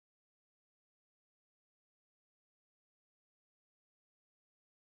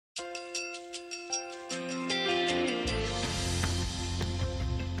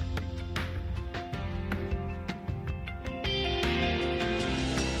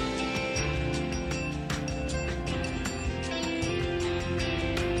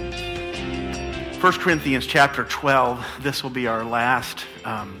1 Corinthians chapter 12, this will be our last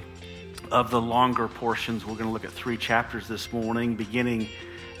of the longer portions. We're going to look at 3 chapters this morning. Beginning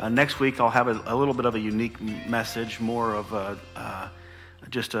next week, I'll have a little bit of a unique message, more of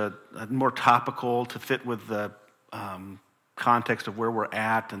just a more topical to fit with the context of where we're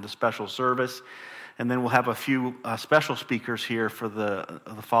at and the special service. And then we'll have a few special speakers here for the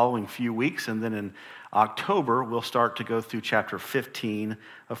following few weeks. And then in October, we'll start to go through chapter 15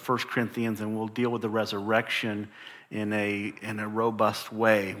 of 1 Corinthians, and we'll deal with the resurrection in a robust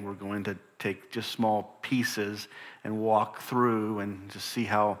way. We're going to take just small pieces and walk through and just see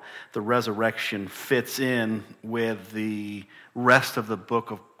how the resurrection fits in with the rest of the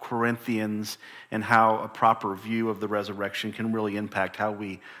book of Corinthians and how a proper view of the resurrection can really impact how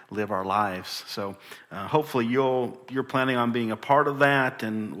we live our lives. So hopefully you're planning on being a part of that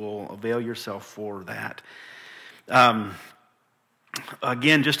and will avail yourself for that.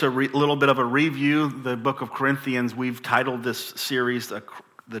 Again, just a little bit of a review. The book of Corinthians, we've titled this series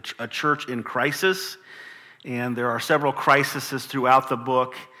A Church in Crisis. And there are several crises throughout the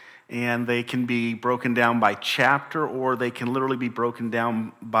book, and they can be broken down by chapter, or they can literally be broken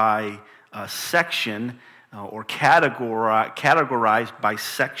down by section or categorized by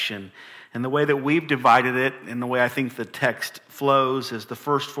section. And the way that we've divided it, and the way I think the text flows, is the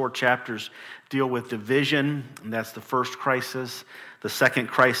first 4 chapters deal with division, and that's the first crisis. The second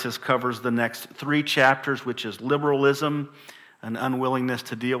crisis covers the next 3 chapters, which is liberalism, an unwillingness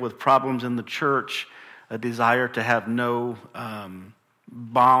to deal with problems in the church, a desire to have no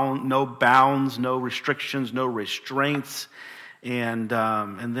bounds, no restrictions, no restraints, and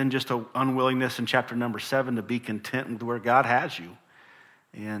then just an unwillingness in chapter number 7 to be content with where God has you.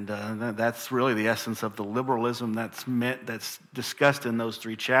 And that's really the essence of the liberalism that's discussed in those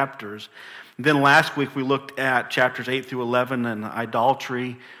 3 chapters. And then last week we looked at chapters 8 through 11 and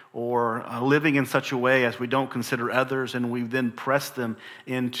idolatry, or living in such a way as we don't consider others, and we then press them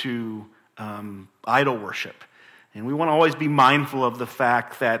into idol worship. And we want to always be mindful of the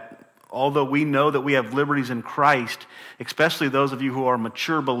fact that although we know that we have liberties in Christ, especially those of you who are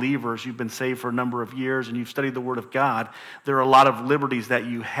mature believers, you've been saved for a number of years and you've studied the Word of God, there are a lot of liberties that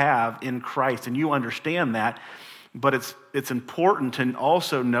you have in Christ, and you understand that. But it's important to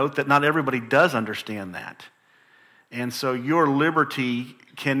also note that not everybody does understand that. And so your liberty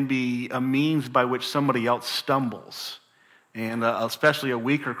can be a means by which somebody else stumbles. And especially a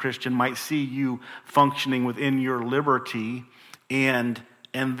weaker Christian might see you functioning within your liberty, and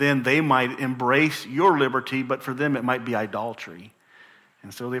then they might embrace your liberty, but for them it might be idolatry.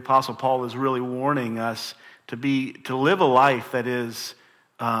 And so the Apostle Paul is really warning us to live a life that is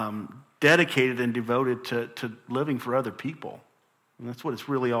dedicated and devoted to living for other people. And that's what it's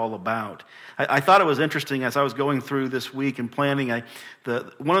really all about. I thought it was interesting as I was going through this week and planning,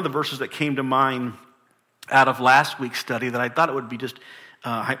 one of the verses that came to mind out of last week's study that I thought it would be just,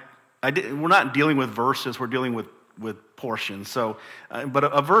 we're not dealing with verses, we're dealing with portions. So, but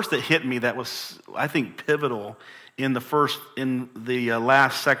a verse that hit me that was, I think, pivotal in the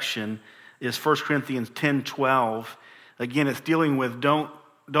last section is 1 Corinthians 10:12. Again, it's dealing with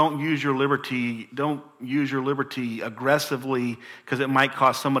don't use your liberty aggressively because it might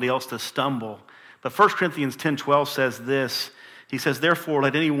cause somebody else to stumble. But 1 Corinthians 10:12 says this. He says, "Therefore,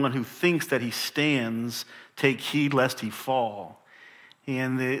 let anyone who thinks that he stands take heed lest he fall."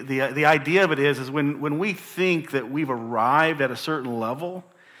 And the idea of it is when we think that we've arrived at a certain level,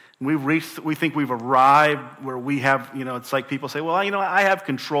 we think we've arrived where we have, it's like people say, well, I have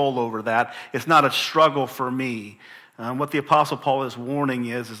control over that. It's not a struggle for me. What the Apostle Paul is warning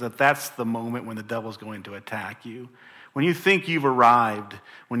is that that's the moment when the devil's going to attack you. When you think you've arrived,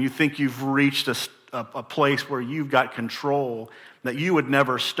 when you think you've reached a place where you've got control, that you would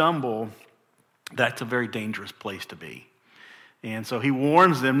never stumble, that's a very dangerous place to be. And so he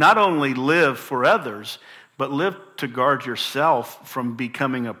warns them, not only live for others, but live to guard yourself from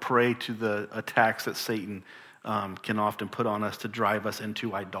becoming a prey to the attacks that Satan can often put on us to drive us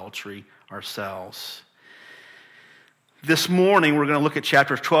into idolatry ourselves. This morning, we're going to look at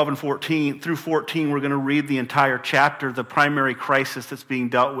chapters 12 and 14. Through 14, we're going to read the entire chapter. The primary crisis that's being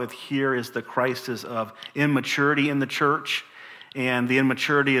dealt with here is the crisis of immaturity in the church. And the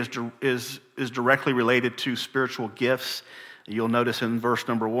immaturity is directly related to spiritual gifts. You'll notice in verse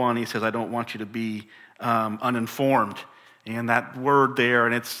number 1, he says, I don't want you to be uninformed. And that word there,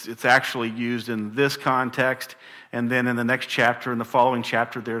 and it's actually used in this context, and then in the next chapter, in the following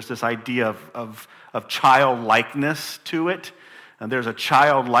chapter, there's this idea of childlikeness to it. And there's a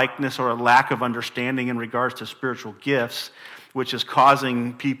childlikeness or a lack of understanding in regards to spiritual gifts, which is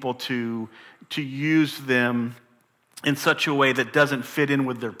causing people to use them in such a way that doesn't fit in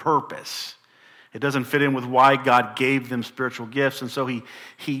with their purpose. It doesn't fit in with why God gave them spiritual gifts. And so he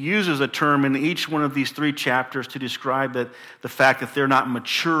uses a term in each one of these 3 chapters to describe the fact that they're not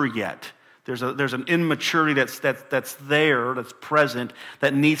mature yet. There's an immaturity that's there, that's present,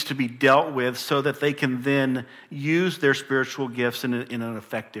 that needs to be dealt with so that they can then use their spiritual gifts in an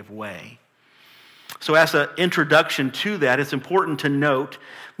effective way. So as an introduction to that, it's important to note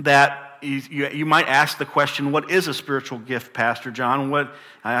that you might ask the question, what is a spiritual gift, Pastor John?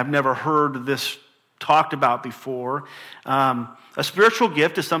 I've never heard this talked about before. A spiritual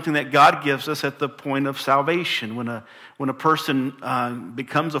gift is something that God gives us at the point of salvation. When a person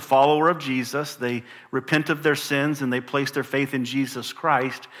becomes a follower of Jesus, they repent of their sins and they place their faith in Jesus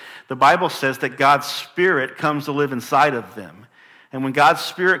Christ, the Bible says that God's Spirit comes to live inside of them. And when God's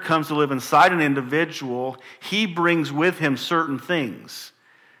Spirit comes to live inside an individual, He brings with Him certain things.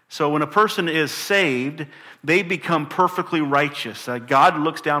 So when a person is saved, they become perfectly righteous. God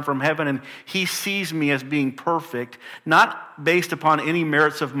looks down from heaven and He sees me as being perfect, not based upon any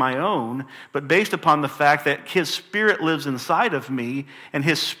merits of my own, but based upon the fact that His Spirit lives inside of me, and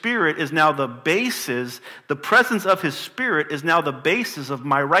His Spirit is now the presence of His Spirit is now the basis of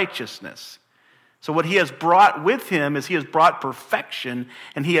my righteousness. So what He has brought with Him is He has brought perfection,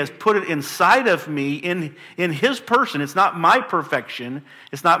 and He has put it inside of me in His person. It's not my perfection.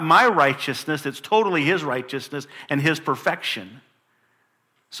 It's not my righteousness. It's totally His righteousness and His perfection.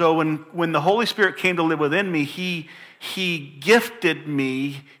 So when the Holy Spirit came to live within me, He gifted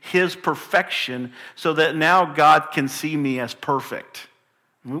me His perfection so that now God can see me as perfect.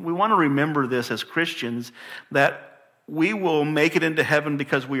 We want to remember this as Christians, that we will make it into heaven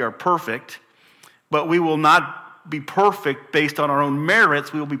because we are perfect, but we will not be perfect based on our own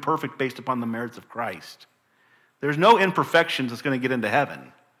merits. We will be perfect based upon the merits of Christ. There's no imperfections that's going to get into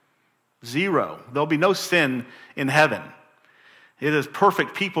heaven. 0. There'll be no sin in heaven. It is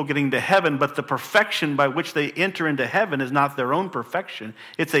perfect people getting to heaven, but the perfection by which they enter into heaven is not their own perfection.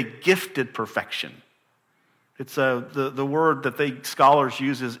 It's a gifted perfection. It's the word that scholars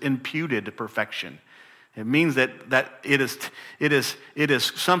use is imputed perfection. It means that it is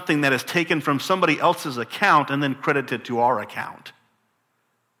something that is taken from somebody else's account and then credited to our account.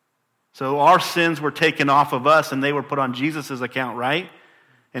 So our sins were taken off of us and they were put on Jesus' account, right?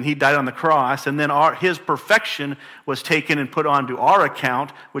 And He died on the cross, and then His perfection was taken and put onto our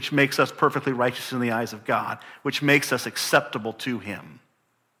account, which makes us perfectly righteous in the eyes of God, which makes us acceptable to Him.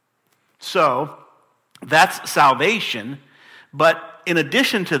 So that's salvation. But in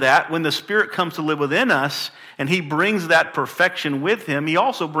addition to that, when the Spirit comes to live within us and He brings that perfection with Him, He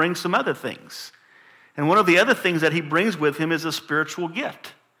also brings some other things. And one of the other things that He brings with Him is a spiritual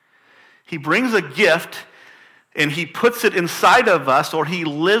gift. He brings a gift and He puts it inside of us, or He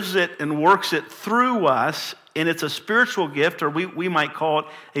lives it and works it through us, and it's a spiritual gift, or we might call it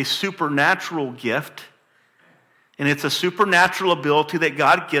a supernatural gift. And it's a supernatural ability that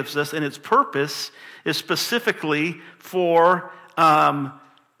God gives us, and its purpose is specifically for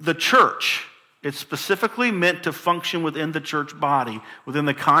the church. It's specifically meant to function within the church body, within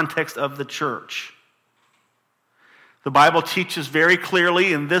the context of the church. The Bible teaches very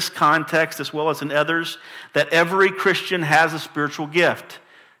clearly in this context, as well as in others, that every Christian has a spiritual gift.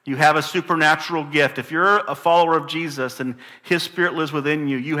 You have a supernatural gift. If you're a follower of Jesus and His Spirit lives within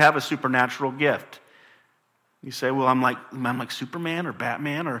you, you have a supernatural gift. You say, well, I'm like Superman or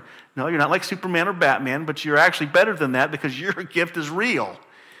Batman, or no, you're not like Superman or Batman, but you're actually better than that because your gift is real.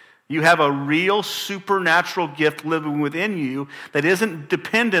 You have a real supernatural gift living within you that isn't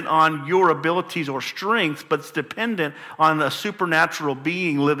dependent on your abilities or strengths, but it's dependent on a supernatural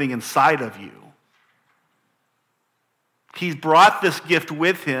being living inside of you. He's brought this gift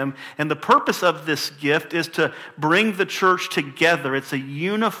with Him, and the purpose of this gift is to bring the church together. It's a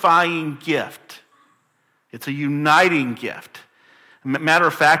unifying gift. It's a uniting gift. Matter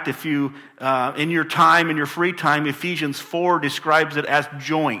of fact, if you, in your free time, Ephesians 4 describes it as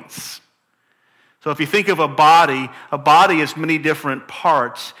joints. So if you think of a body is many different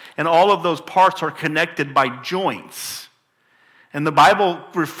parts, and all of those parts are connected by joints. And the Bible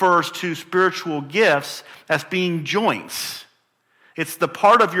refers to spiritual gifts as being joints. It's the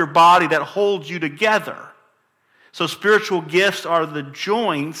part of your body that holds you together. So spiritual gifts are the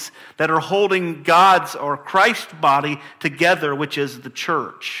joints that are holding God's or Christ's body together, which is the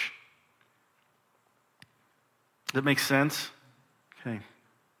church. That makes sense? Okay,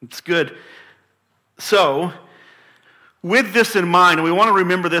 it's good. So, with this in mind, and we want to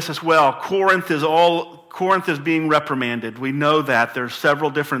remember this as well, Corinth is being reprimanded. We know that there's several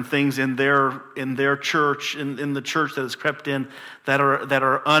different things in their church, in the church that has crept in, that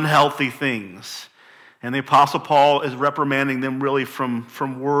are unhealthy things. And the Apostle Paul is reprimanding them really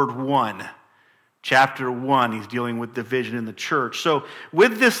from word 1. Chapter 1, he's dealing with division in the church. So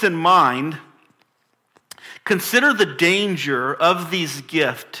with this in mind, consider the danger of these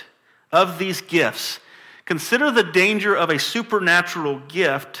gifts. Consider the danger of a supernatural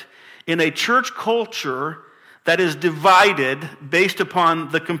gift in a church culture that is divided based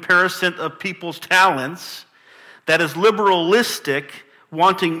upon the comparison of people's talents, that is liberalistic,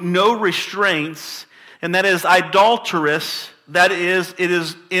 wanting no restraints, and that is idolatrous, it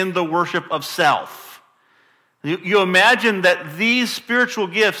is in the worship of self. You imagine that these spiritual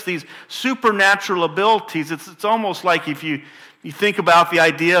gifts, these supernatural abilities, it's almost like if you think about the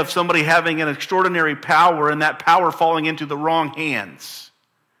idea of somebody having an extraordinary power and that power falling into the wrong hands.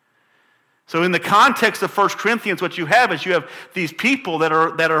 So in the context of 1 Corinthians, what you have is you have these people that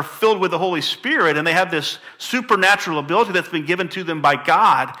are filled with the Holy Spirit, and they have this supernatural ability that's been given to them by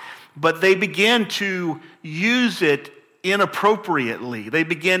God, but they begin to use it inappropriately. They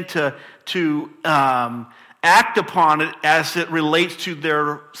begin to act upon it as it relates to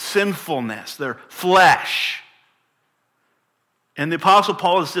their sinfulness, their flesh. And the Apostle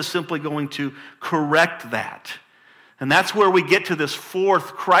Paul is just simply going to correct that. And that's where we get to this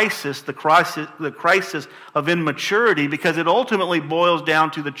fourth crisis, the crisis of immaturity, because it ultimately boils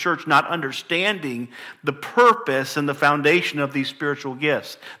down to the church not understanding the purpose and the foundation of these spiritual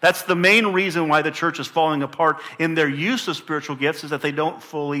gifts. That's the main reason why the church is falling apart in their use of spiritual gifts, is that they don't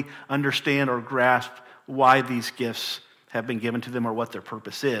fully understand or grasp why these gifts have been given to them or what their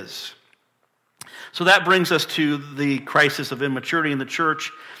purpose is. So that brings us to the crisis of immaturity in the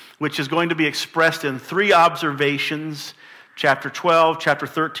church, which is going to be expressed in 3 observations, chapter 12, chapter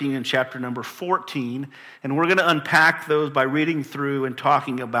 13, and chapter number 14. And we're going to unpack those by reading through and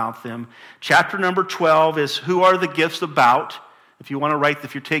talking about them. Chapter number 12 is, who are the gifts about? If you want to write,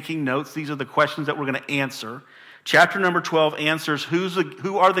 if you're taking notes, these are the questions that we're going to answer. Chapter number 12 answers,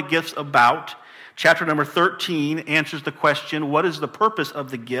 who are the gifts about? Chapter number 13 answers the question, what is the purpose of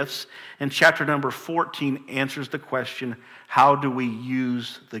the gifts? And chapter number 14 answers the question, how do we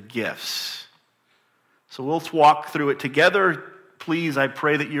use the gifts? So let's walk through it together. Please, I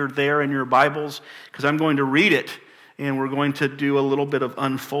pray that you're there in your Bibles, because I'm going to read it, and we're going to do a little bit of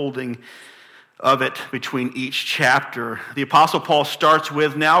unfolding of it between each chapter. The Apostle Paul starts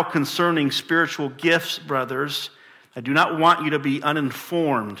with, now concerning spiritual gifts, brothers, I do not want you to be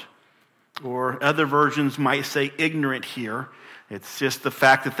uninformed. Or other versions might say ignorant here. It's just the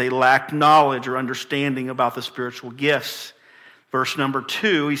fact that they lacked knowledge or understanding about the spiritual gifts. Verse number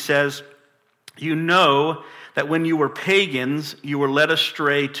 2, he says, you know that when you were pagans, you were led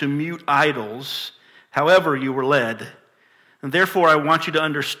astray to mute idols, however you were led. And therefore I want you to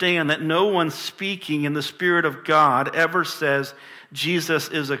understand that no one speaking in the Spirit of God ever says Jesus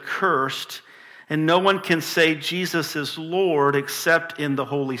is accursed, and no one can say Jesus is Lord except in the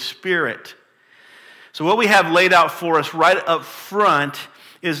Holy Spirit. So what we have laid out for us right up front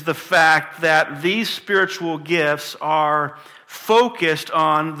is the fact that these spiritual gifts are focused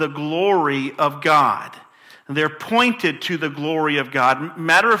on the glory of God. They're pointed to the glory of God.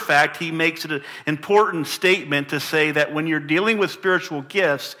 Matter of fact, he makes it an important statement to say that when you're dealing with spiritual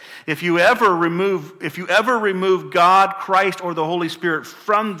gifts, if you ever remove God, Christ, or the Holy Spirit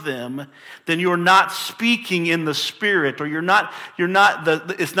from them, then you're not speaking in the Spirit, or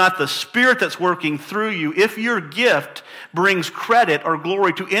it's not the Spirit that's working through you. If your gift brings credit or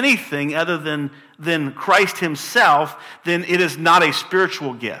glory to anything other than Christ himself, then it is not a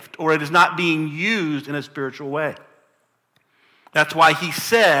spiritual gift, or it is not being used in a spiritual way. That's why he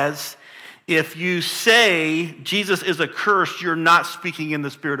says, if you say Jesus is accursed, you're not speaking in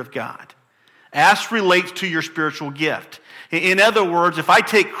the Spirit of God. As relates to your spiritual gift. In other words, if I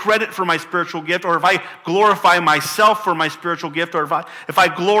take credit for my spiritual gift, or if I glorify myself for my spiritual gift, or if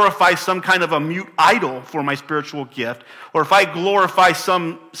I glorify some kind of a mute idol for my spiritual gift, or if I glorify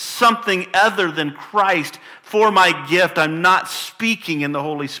something other than Christ for my gift, I'm not speaking in the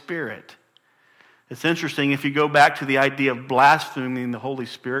Holy Spirit. It's interesting, if you go back to the idea of blaspheming the Holy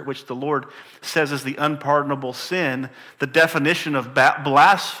Spirit, which the Lord says is the unpardonable sin, the definition of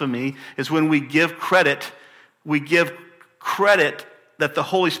blasphemy is when we give credit that the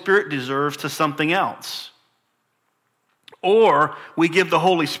Holy Spirit deserves to something else. Or we give the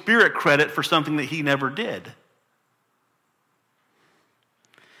Holy Spirit credit for something that he never did.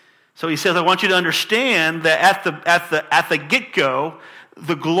 So he says, I want you to understand that at the get-go,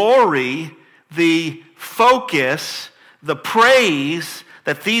 the glory, the focus, the praise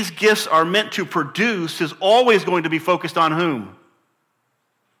that these gifts are meant to produce is always going to be focused on whom?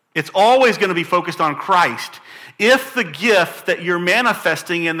 It's always going to be focused on Christ. If the gift that you're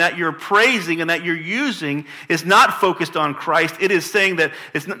manifesting and that you're praising and that you're using is not focused on Christ, it is saying that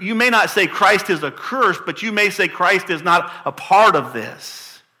you may not say Christ is a curse, but you may say Christ is not a part of this.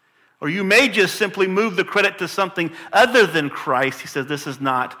 Or you may just simply move the credit to something other than Christ. He says this is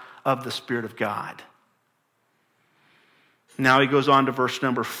not of the Spirit of God. Now he goes on to verse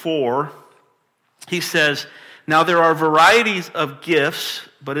number 4. He says, now there are varieties of gifts,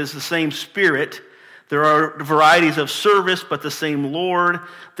 but it is the same Spirit. There are varieties of service, but the same Lord.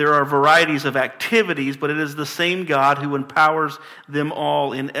 There are varieties of activities, but it is the same God who empowers them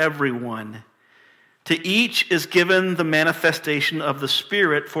all in everyone. To each is given the manifestation of the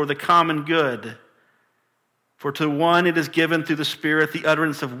Spirit for the common good. For to one it is given through the Spirit the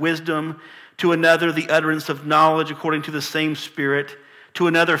utterance of wisdom, to another the utterance of knowledge according to the same Spirit, to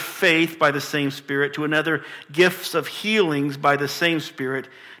another faith by the same Spirit, to another gifts of healings by the same Spirit,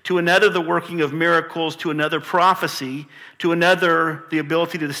 to another the working of miracles, to another prophecy, to another the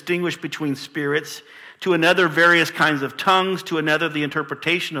ability to distinguish between spirits, to another various kinds of tongues, to another the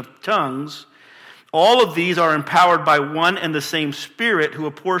interpretation of tongues. All of these are empowered by one and the same Spirit who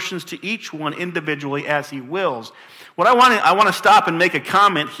apportions to each one individually as he wills. What I want to stop and make a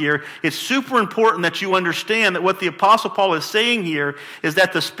comment here. It's super important that you understand that what the Apostle Paul is saying here is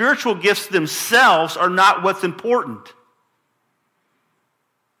that the spiritual gifts themselves are not what's important.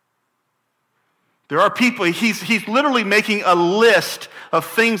 There are people, he's literally making a list of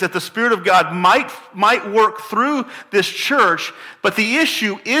things that the Spirit of God might work through this church, but the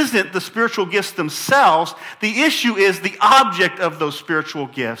issue isn't the spiritual gifts themselves. The issue is the object of those spiritual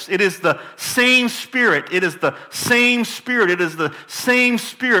gifts. It is the same Spirit. It is the same Spirit. It is the same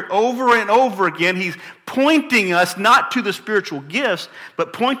Spirit over and over again. He's pointing us not to the spiritual gifts,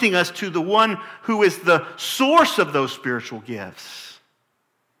 but pointing us to the one who is the source of those spiritual gifts.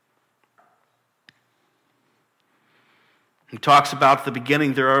 He talks about at the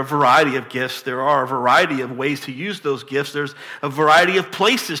beginning there are a variety of gifts. There are a variety of ways to use those gifts. There's a variety of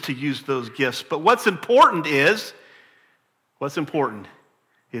places to use those gifts. But what's important? It is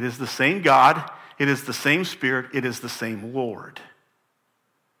the same God. It is the same Spirit. It is the same Lord.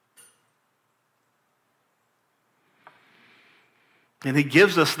 And he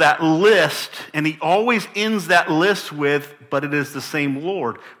gives us that list, and he always ends that list with, but it is the same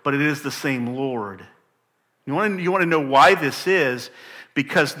Lord. But it is the same Lord. You want to know why this is?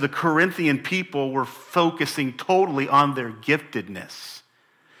 Because the Corinthian people were focusing totally on their giftedness.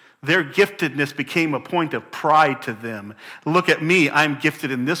 Their giftedness became a point of pride to them. Look at me, I'm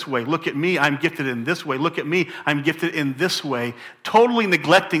gifted in this way. Look at me, I'm gifted in this way. Look at me, I'm gifted in this way. Totally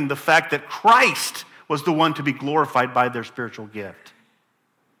neglecting the fact that Christ was the one to be glorified by their spiritual gift.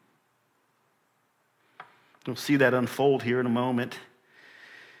 You'll see that unfold here in a moment.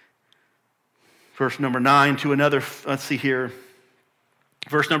 Verse number 9 to another, let's see here.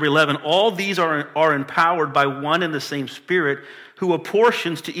 Verse number 11, all these are empowered by one and the same Spirit who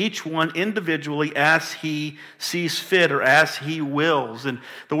apportions to each one individually as he sees fit or as he wills. And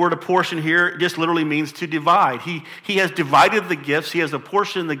the word apportion here just literally means to divide. He has divided the gifts. He has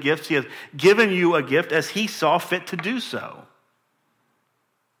apportioned the gifts. He has given you a gift as he saw fit to do so.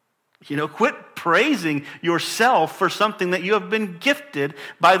 Quit praising yourself for something that you have been gifted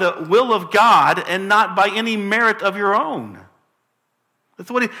by the will of God and not by any merit of your own. That's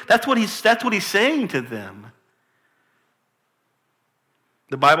what he's saying to them.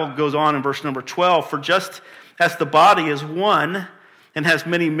 The Bible goes on in verse number 12, for just as the body is one and has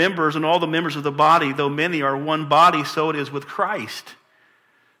many members, and all the members of the body, though many, are one body, so it is with Christ.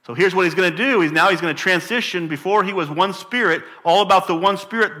 So here's what he's going to do. He's going to transition. Before he was one Spirit, all about the one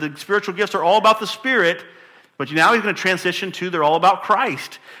Spirit. The spiritual gifts are all about the Spirit. But now he's going to transition to they're all about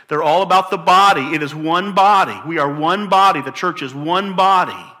Christ. They're all about the body. It is one body. We are one body. The church is one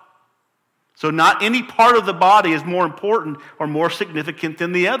body. So not any part of the body is more important or more significant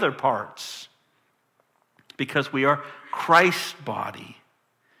than the other parts. Because we are Christ's body.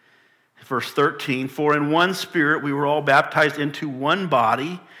 Verse 13, for in one Spirit we were all baptized into one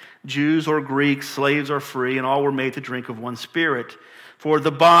body, Jews or Greeks, slaves or free, and all were made to drink of one Spirit. For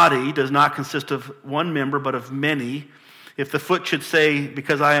the body does not consist of one member, but of many. If the foot should say,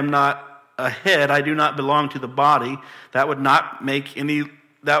 because I am not a head, I do not belong to the body, that would not make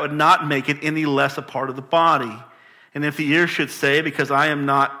it any less a part of the body. And if the ear should say, because I am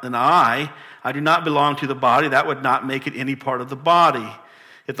not an eye, I do not belong to the body, that would not make it any part of the body.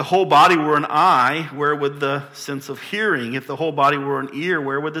 If the whole body were an eye, where would the sense of hearing? If the whole body were an ear,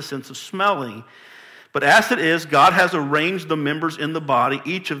 where would the sense of smelling? But as it is, God has arranged the members in the body,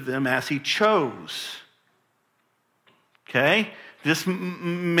 each of them as he chose. Okay? Just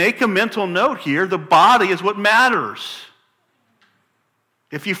make a mental note here. The body is what matters.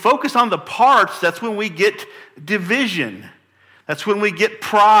 If you focus on the parts, that's when we get division. That's when we get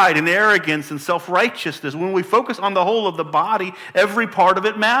pride and arrogance and self-righteousness. When we focus on the whole of the body, every part of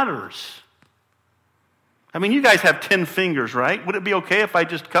it matters. I mean, you guys have 10 fingers, right? Would it be okay if I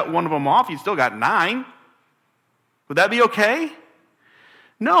just cut one of them off? You still got 9. Would that be okay?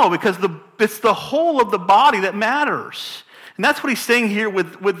 No, because it's the whole of the body that matters. And that's what he's saying here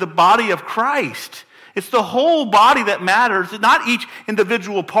with the body of Christ. It's the whole body that matters. Not each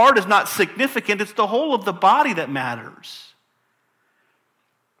individual part is not significant. It's the whole of the body that matters.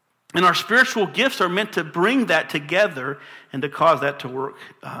 And our spiritual gifts are meant to bring that together and to cause that to work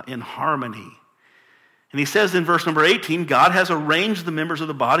in harmony. And he says in verse number 18, God has arranged the members of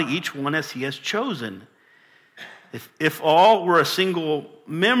the body, each one as he has chosen. If all were a single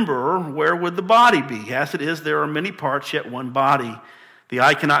member, where would the body be? As it is, there are many parts, yet one body. The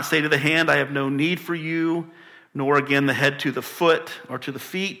eye cannot say to the hand, I have no need for you, nor again the head to the foot or to the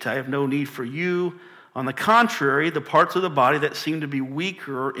feet, I have no need for you. On the contrary, the parts of the body that seem to be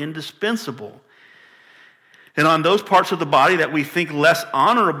weaker are indispensable. And on those parts of the body that we think less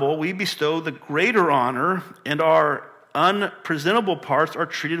honorable, we bestow the greater honor, and our unpresentable parts are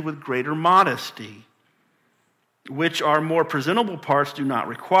treated with greater modesty, which our more presentable parts do not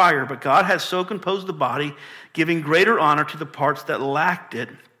require. But God has so composed the body, giving greater honor to the parts that lacked it,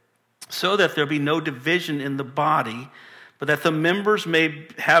 so that there be no division in the body, but that the members may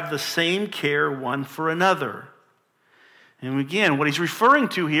have the same care one for another. And again, what he's referring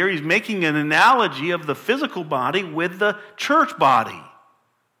to here, he's making an analogy of the physical body with the church body.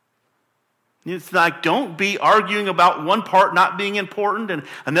 It's like, don't be arguing about one part not being important and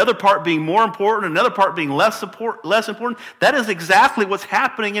another part being more important, another part being less important. That is exactly what's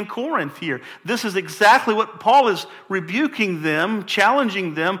happening in Corinth here. This is exactly what Paul is rebuking them,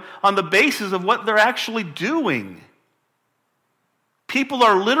 challenging them on the basis of what they're actually doing. People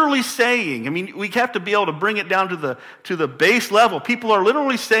are literally saying, I mean, we have to be able to bring it down to the base level. People are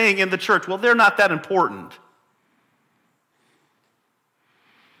literally saying in the church, well, they're not that important.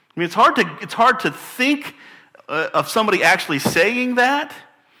 I mean, it's hard to think of somebody actually saying that,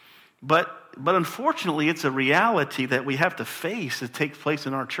 but unfortunately, it's a reality that we have to face that takes place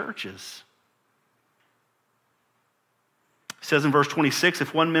in our churches. It says in verse 26,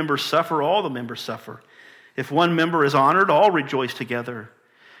 if one member suffer, all the members suffer. If one member is honored, all rejoice together.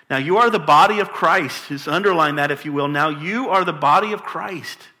 Now you are the body of Christ. Just underline that if you will. Now you are the body of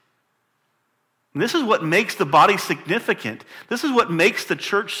Christ. And this is what makes the body significant. This is what makes the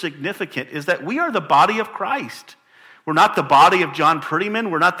church significant, is that we are the body of Christ. We're not the body of John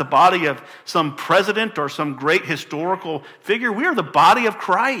Prettyman. We're not the body of some president or some great historical figure. We are the body of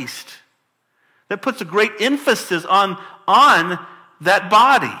Christ. That puts a great emphasis on that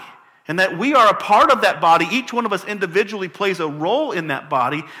body. And that we are a part of that body. Each one of us individually plays a role in that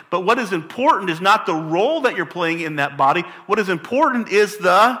body. But what is important is not the role that you're playing in that body. What is important is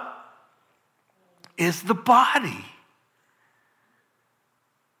the body.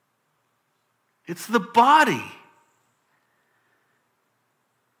 It's the body.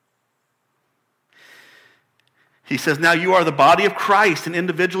 He says, now you are the body of Christ and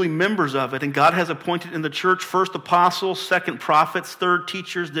individually members of it. And God has appointed in the church first apostles, second prophets, third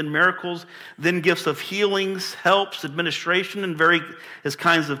teachers, then miracles, then gifts of healings, helps, administration, and various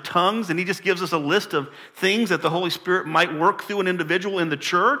kinds of tongues. And he just gives us a list of things that the Holy Spirit might work through an individual in the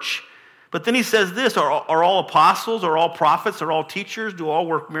church. But then he says this, are all apostles, are all prophets, are all teachers, do all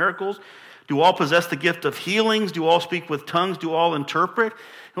work miracles? Do all possess the gift of healings? Do all speak with tongues? Do all interpret?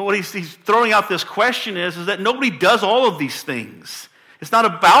 And what he's throwing out this question is that nobody does all of these things. It's not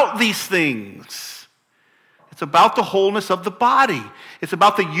about these things. It's about the wholeness of the body. It's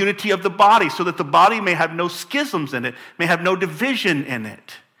about the unity of the body so that the body may have no schisms in it, may have no division in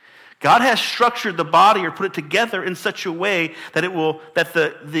it. God has structured the body or put it together in such a way that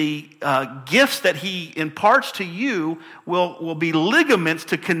the gifts that he imparts to you will be ligaments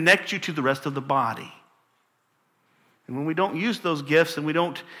to connect you to the rest of the body. And when we don't use those gifts and we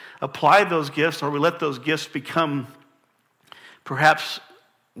don't apply those gifts, or we let those gifts become perhaps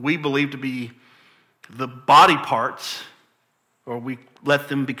we believe to be the body parts, or we let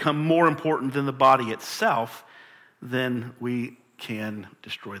them become more important than the body itself, then we can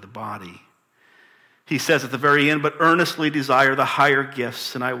destroy the body. He says at the very end, but earnestly desire the higher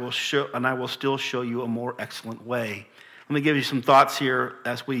gifts, and I will still show you a more excellent way. Let me give you some thoughts here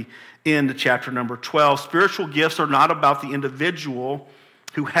as we end chapter number 12. Spiritual gifts are not about the individual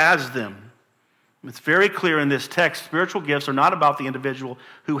who has them. It's very clear in this text, spiritual gifts are not about the individual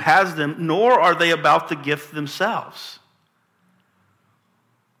who has them, nor are they about the gifts themselves.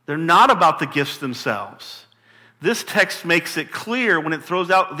 They're not about the gifts themselves. This text makes it clear when it throws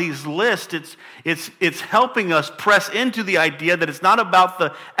out these lists, it's helping us press into the idea that it's not about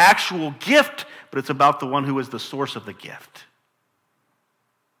the actual gift, but it's about the one who is the source of the gift.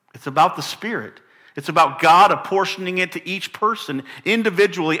 It's about the Spirit. It's about God apportioning it to each person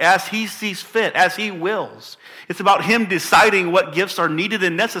individually as he sees fit, as he wills. It's about him deciding what gifts are needed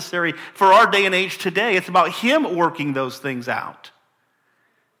and necessary for our day and age today. It's about him working those things out.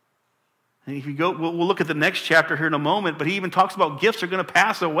 And if you go, we'll look at the next chapter here in a moment, but he even talks about gifts are going to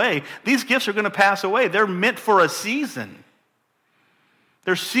pass away. These gifts are going to pass away. They're meant for a season.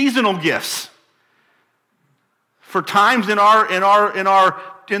 They're seasonal gifts for times in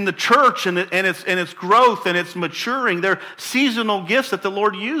the church and its growth and its maturing. They're seasonal gifts that the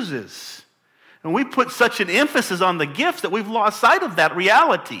Lord uses. And we put such an emphasis on the gifts that we've lost sight of that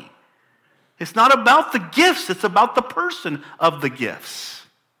reality. It's not about the gifts, it's about the person of the gifts.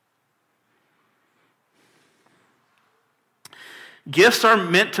 Gifts are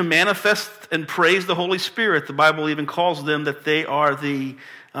meant to manifest and praise the Holy Spirit. The Bible even calls them that they are the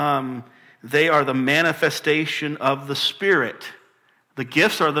manifestation of the Spirit. The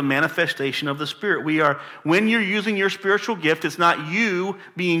gifts are the manifestation of the Spirit. When you're using your spiritual gift, it's not you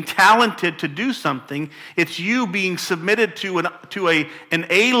being talented to do something. It's you being submitted to an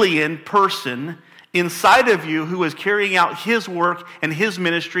alien person inside of you who is carrying out his work and his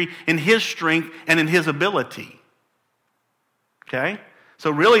ministry in his strength and in his ability. Okay?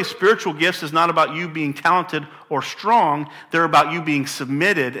 So really, spiritual gifts is not about you being talented or strong. They're about you being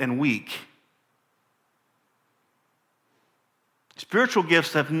submitted and weak. Spiritual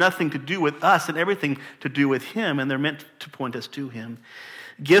gifts have nothing to do with us and everything to do with him, and they're meant to point us to him.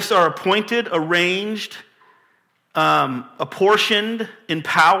 Gifts are appointed, arranged, apportioned,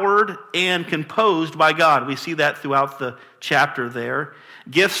 empowered, and composed by God. We see that throughout the chapter there.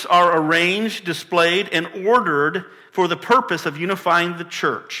 Gifts are arranged, displayed, and ordered for the purpose of unifying the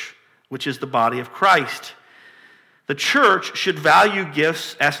church, which is the body of Christ. The church should value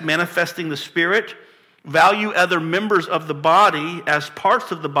gifts as manifesting the Spirit, value other members of the body as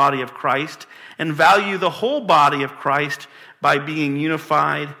parts of the body of Christ, and value the whole body of Christ by being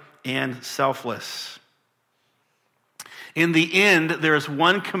unified and selfless. In the end, there is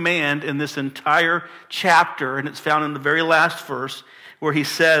one command in this entire chapter, and it's found in the very last verse, where he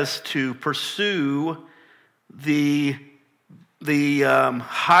says to pursue the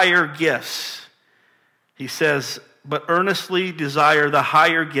higher gifts. He says, but earnestly desire the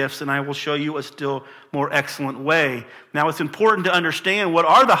higher gifts, and I will show you a still more excellent way. Now, it's important to understand what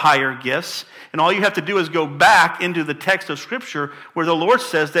are the higher gifts, and all you have to do is go back into the text of Scripture where the Lord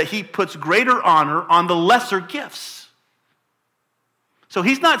says that he puts greater honor on the lesser gifts. So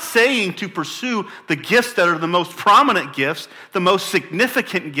he's not saying to pursue the gifts that are the most prominent gifts, the most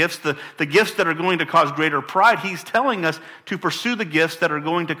significant gifts, the gifts that are going to cause greater pride. He's telling us to pursue the gifts that are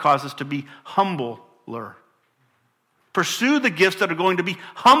going to cause us to be humbler. Pursue the gifts that are going to be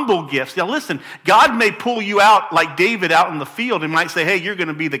humble gifts. Now listen, God may pull you out like David out in the field and might say, hey, you're going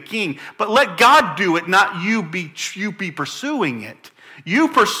to be the king. But let God do it, not you be pursuing it. You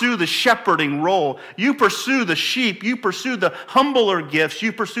pursue the shepherding role. You pursue the sheep. You pursue the humbler gifts.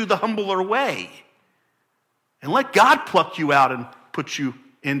 You pursue the humbler way. And let God pluck you out and put you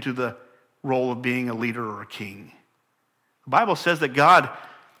into the role of being a leader or a king. The Bible says that God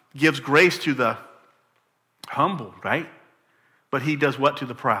gives grace to the humble, right? But he does what to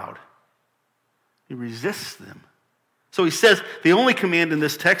the proud? He resists them. So he says the only command in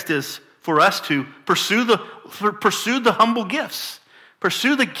this text is for us to pursue the humble gifts.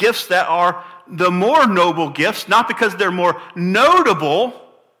 Pursue the gifts that are the more noble gifts, not because they're more notable,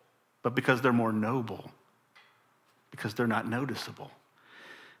 but because they're more noble. Because they're not noticeable.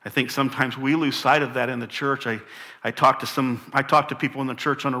 I think sometimes we lose sight of that in the church. I talk to people in the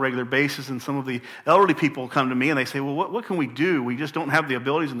church on a regular basis, and some of the elderly people come to me and they say, well, what can we do? We just don't have the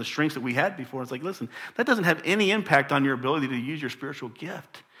abilities and the strengths that we had before. It's like, listen, that doesn't have any impact on your ability to use your spiritual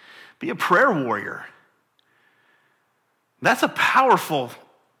gift. Be a prayer warrior. That's a powerful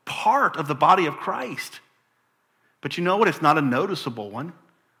part of the body of Christ. But you know what? It's not a noticeable one.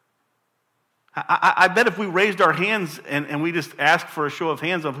 I bet if we raised our hands and we just asked for a show of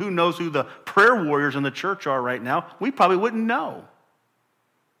hands of who knows who the prayer warriors in the church are right now, we probably wouldn't know.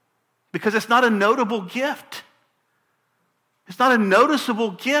 Because it's not a notable gift. It's not a noticeable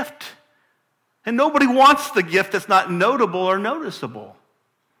gift. And nobody wants the gift that's not notable or noticeable.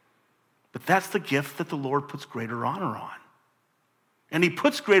 But that's the gift that the Lord puts greater honor on. And he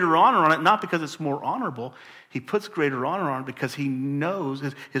puts greater honor on it not because it's more honorable. He puts greater honor on it because he knows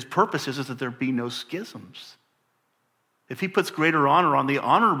his purpose is that there be no schisms. If he puts greater honor on the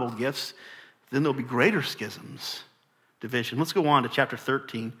honorable gifts, then there'll be greater schisms, division. Let's go on to chapter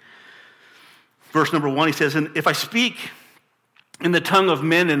 13. Verse number 1, he says, "And if I speak in the tongue of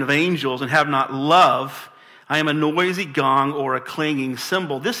men and of angels and have not love, I am a noisy gong or a clanging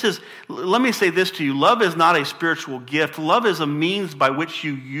cymbal." Let me say this to you. Love is not a spiritual gift. Love is a means by which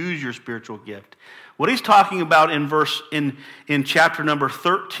you use your spiritual gift. What he's talking about in chapter number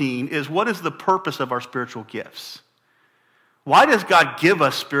 13 is what is the purpose of our spiritual gifts? Why does God give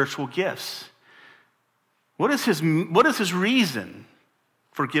us spiritual gifts? What is his reason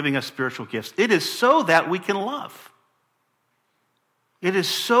for giving us spiritual gifts? It is so that we can love. It is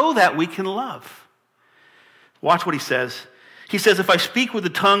so that we can love. Watch what he says. He says, "If I speak with the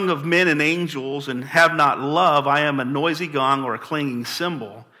tongue of men and angels and have not love, I am a noisy gong or a clanging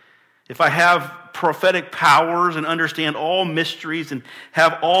cymbal. If I have prophetic powers and understand all mysteries and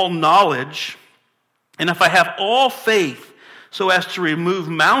have all knowledge, and if I have all faith so as to remove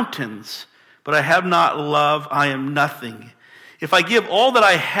mountains, but I have not love, I am nothing. If I give all that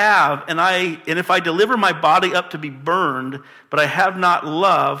I have, and if I deliver my body up to be burned, but I have not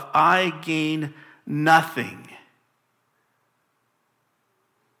love, I gain nothing."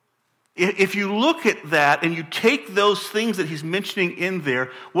 If you look at that and you take those things that he's mentioning in there,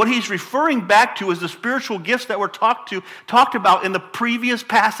 what he's referring back to is the spiritual gifts that were talked about in the previous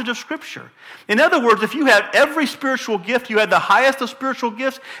passage of Scripture. In other words, if you had every spiritual gift, you had the highest of spiritual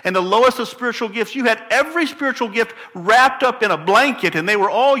gifts and the lowest of spiritual gifts, you had every spiritual gift wrapped up in a blanket and they were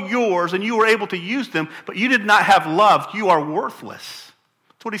all yours and you were able to use them, but you did not have love, you are worthless.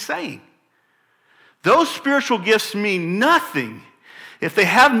 That's what he's saying. Those spiritual gifts mean nothing if they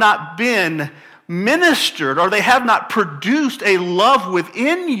have not been ministered or they have not produced a love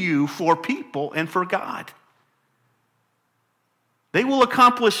within you for people and for God. They will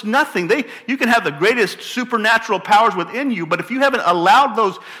accomplish nothing. You can have the greatest supernatural powers within you, but if you haven't allowed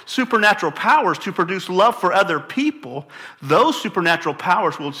those supernatural powers to produce love for other people, those supernatural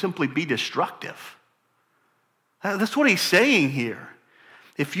powers will simply be destructive. That's what he's saying here.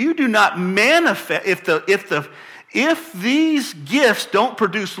 If you do not manifest, if these gifts don't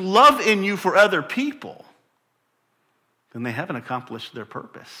produce love in you for other people, then they haven't accomplished their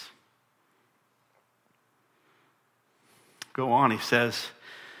purpose. Go on, he says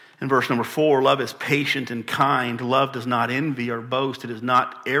in verse number 4, "Love is patient and kind. Love does not envy or boast. It is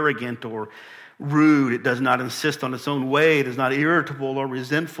not arrogant or rude. It does not insist on its own way. It is not irritable or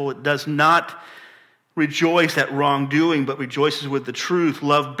resentful. It does not rejoice at wrongdoing, but rejoices with the truth.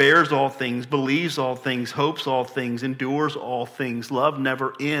 Love bears all things, believes all things, hopes all things, endures all things. Love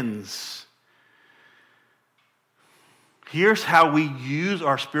never ends." Here's how we use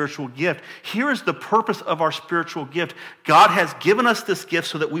our spiritual gift. Here is the purpose of our spiritual gift. God has given us this gift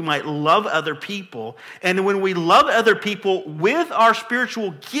so that we might love other people. And when we love other people with our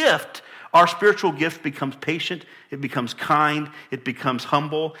spiritual gift becomes patient, it becomes kind, it becomes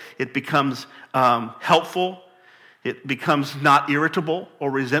humble, it becomes helpful, it becomes not irritable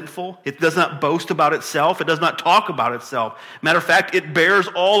or resentful. It does not boast about itself. It does not talk about itself. Matter of fact, it bears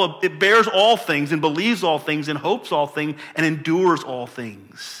all things and believes all things and hopes all things and endures all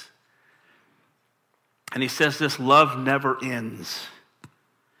things. And he says this, love never ends.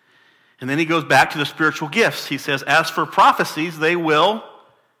 And then he goes back to the spiritual gifts. He says, as for prophecies, they will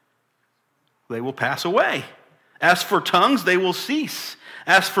pass away. As for tongues, they will cease.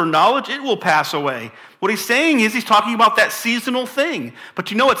 As for knowledge, it will pass away. What he's saying is he's talking about that seasonal thing.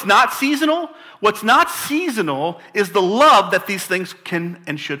 But you know what's not seasonal? What's not seasonal is the love that these things can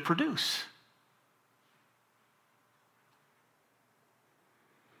and should produce.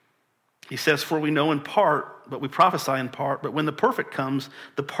 He says, for we know in part, but we prophesy in part, but when the perfect comes,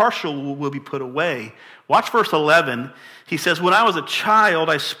 the partial will be put away. Watch verse 11. He says, when I was a child,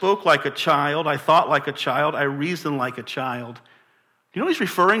 I spoke like a child, I thought like a child, I reasoned like a child. Do you know what he's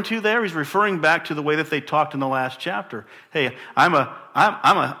referring to there? He's referring back to the way that they talked in the last chapter. Hey, I've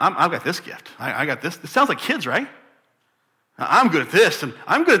got this gift. I got this. It sounds like kids, right? I'm good at this, and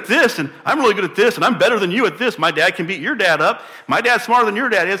I'm good at this, and I'm really good at this, and I'm better than you at this. My dad can beat your dad up. My dad's smarter than your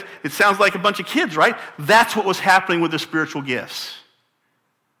dad is. It sounds like a bunch of kids, right? That's what was happening with the spiritual gifts.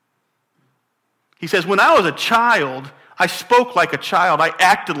 He says, when I was a child, I spoke like a child. I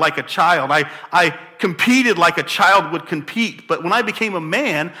acted like a child. I competed like a child would compete. But when I became a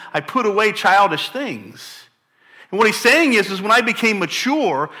man, I put away childish things. And what he's saying is when I became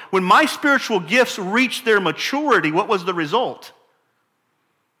mature, when my spiritual gifts reached their maturity, what was the result?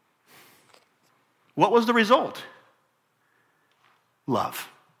 What was the result? Love.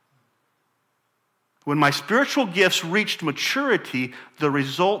 When my spiritual gifts reached maturity, the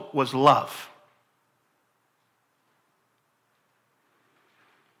result was love.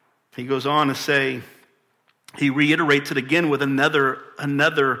 He goes on to say, he reiterates it again with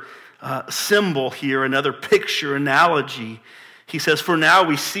another symbol here, another picture, analogy. He says, for now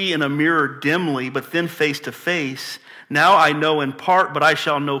we see in a mirror dimly, but then face to face. Now I know in part, but I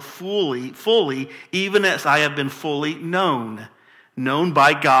shall know fully, even as I have been fully known. Known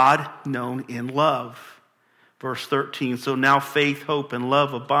by God, known in love. Verse 13, so now faith, hope, and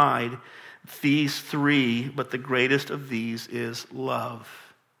love abide. These three, but the greatest of these is love.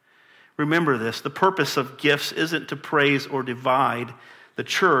 Remember this, the purpose of gifts isn't to praise or divide the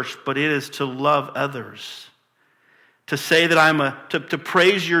church, but it is to love others. To say that to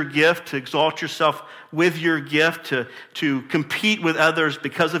praise your gift, to exalt yourself with your gift, to compete with others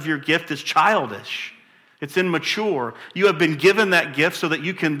because of your gift is childish. It's immature. You have been given that gift so that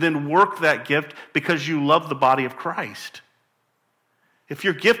you can then work that gift because you love the body of Christ. If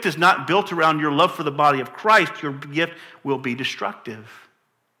your gift is not built around your love for the body of Christ, your gift will be destructive.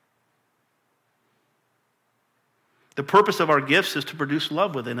 The purpose of our gifts is to produce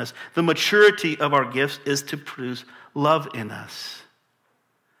love within us. The maturity of our gifts is to produce love in us.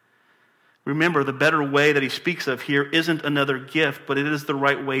 Remember, the better way that he speaks of here isn't another gift, but it is the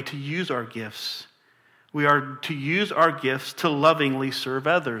right way to use our gifts. We are to use our gifts to lovingly serve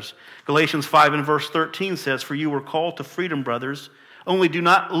others. Galatians 5 and verse 13 says, for you were called to freedom, brothers. Only do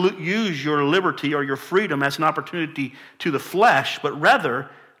not use your liberty or your freedom as an opportunity to the flesh, but rather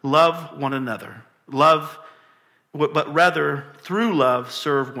love one another. But rather, through love,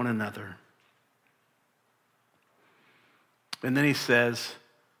 serve one another. And then he says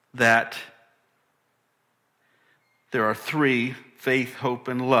that there are three, faith, hope,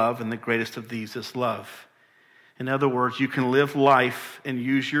 and love, and the greatest of these is love. In other words, you can live life and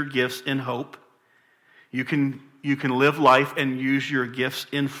use your gifts in hope. You can live life and use your gifts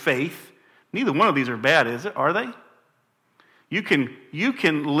in faith. Neither one of these are bad, is it? Are they? You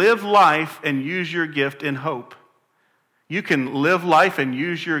can live life and use your gift in hope. You can live life and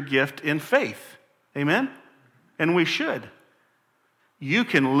use your gift in faith. Amen? And we should. You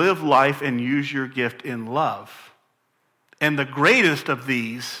can live life and use your gift in love. And the greatest of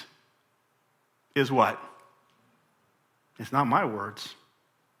these is what? It's not my words.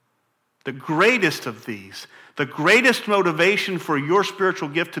 The greatest of these, the greatest motivation for your spiritual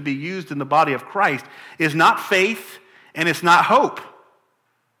gift to be used in the body of Christ is not faith and it's not hope.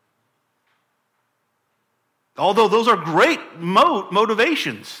 Although those are great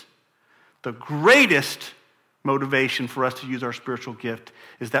motivations, the greatest motivation for us to use our spiritual gift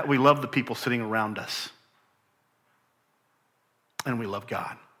is that we love the people sitting around us. And we love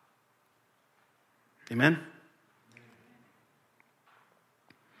God. Amen?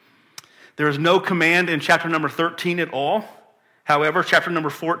 There is no command in chapter number 13 at all. However, chapter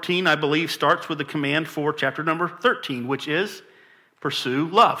number 14, I believe, starts with the command for chapter number 13, which is pursue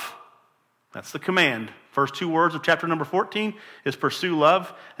love. That's the command. First two words of chapter number 14 is pursue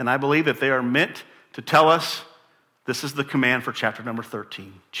love, and I believe that they are meant to tell us this is the command for chapter number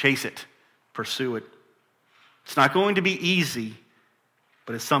 13. Chase it. Pursue it. It's not going to be easy,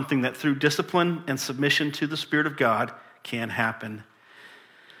 but it's something that through discipline and submission to the Spirit of God can happen.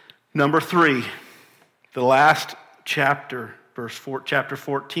 Number 3, the last chapter, chapter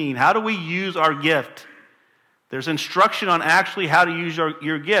 14. How do we use our gift? There's instruction on actually how to use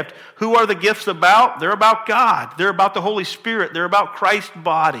your gift. Who are the gifts about? They're about God. They're about the Holy Spirit. They're about Christ's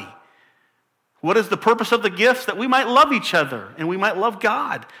body. What is the purpose of the gifts? That we might love each other and we might love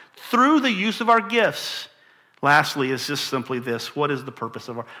God through the use of our gifts. Lastly, is just simply this. What is the purpose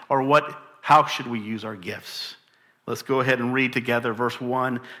of how should we use our gifts? Let's go ahead and read together verse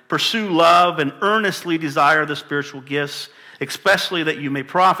 1. Pursue love and earnestly desire the spiritual gifts, especially that you may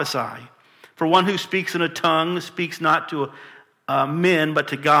prophesy. For one who speaks in a tongue speaks not to men, but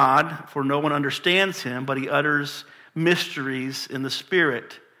to God, for no one understands him, but he utters mysteries in the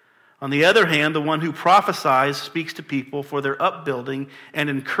Spirit. On the other hand, the one who prophesies speaks to people for their upbuilding and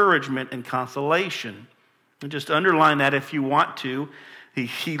encouragement and consolation. And just underline that if you want to.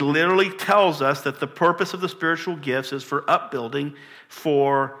 He literally tells us that the purpose of the spiritual gifts is for upbuilding,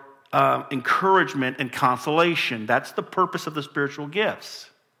 for encouragement and consolation. That's the purpose of the spiritual gifts.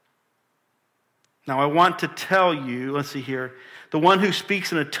 Now I want to tell you, let's see here, the one who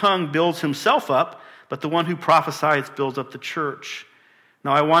speaks in a tongue builds himself up, but the one who prophesies builds up the church.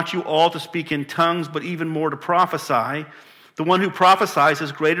 Now I want you all to speak in tongues, but even more to prophesy. The one who prophesies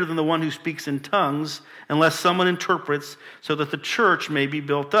is greater than the one who speaks in tongues, unless someone interprets, so that the church may be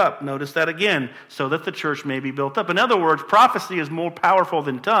built up. Notice that again, so that the church may be built up. In other words, prophecy is more powerful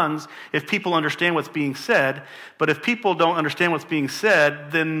than tongues if people understand what's being said. But if people don't understand what's being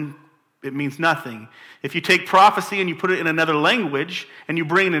said, then it means nothing. If you take prophecy and you put it in another language and you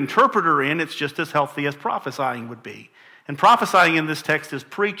bring an interpreter in, it's just as healthy as prophesying would be. And prophesying in this text is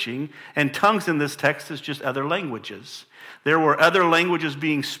preaching, and tongues in this text is just other languages. There were other languages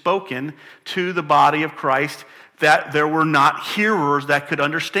being spoken to the body of Christ that there were not hearers that could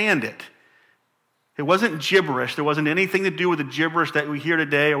understand it. It wasn't gibberish. There wasn't anything to do with the gibberish that we hear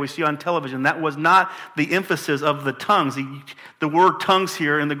today or we see on television. That was not the emphasis of the tongues. The word tongues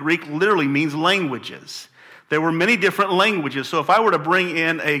here in the Greek literally means languages. There were many different languages. So if I were to bring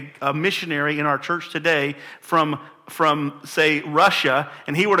in a missionary in our church today from say, Russia,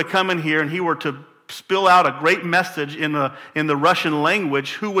 and he were to come in here and he were to spill out a great message in the Russian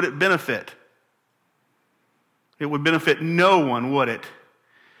language, who would it benefit? It would benefit no one, would it?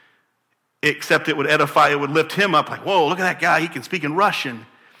 Except it would edify, it would lift him up like, whoa, look at that guy, he can speak in Russian.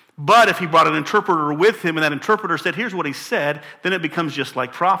 But if he brought an interpreter with him and that interpreter said, here's what he said, then it becomes just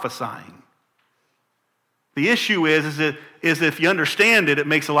like prophesying. The issue is if you understand it,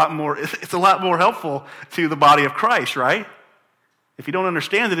 it's a lot more helpful to the body of Christ, right? If you don't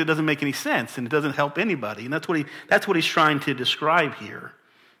understand it, it doesn't make any sense and it doesn't help anybody. And that's what he's trying to describe here.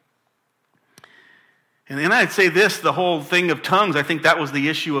 And I'd say this, the whole thing of tongues, I think that was the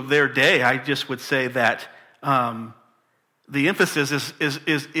issue of their day. I just would say that the emphasis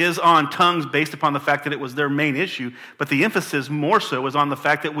is on tongues based upon the fact that it was their main issue, but the emphasis more so is on the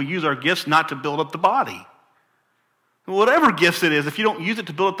fact that we use our gifts not to build up the body. Whatever gifts it is, if you don't use it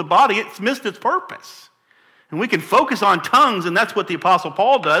to build up the body, it's missed its purpose. And we can focus on tongues, and that's what the Apostle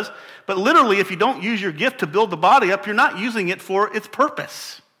Paul does, but literally if you don't use your gift to build the body up, you're not using it for its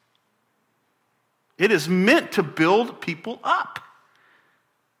purpose. It is meant to build people up.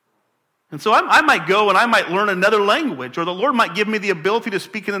 And so I might go and I might learn another language, or the Lord might give me the ability to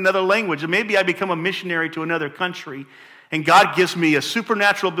speak in another language, and maybe I become a missionary to another country, and God gives me a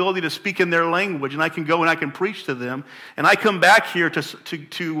supernatural ability to speak in their language, and I can go and I can preach to them, and I come back here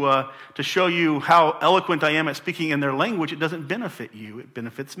to show you how eloquent I am at speaking in their language. It doesn't benefit you, it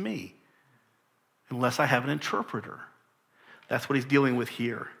benefits me, unless I have an interpreter. That's what he's dealing with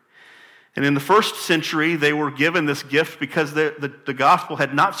here. And in the first century, they were given this gift because the gospel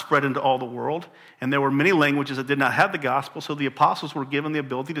had not spread into all the world, and there were many languages that did not have the gospel, so the apostles were given the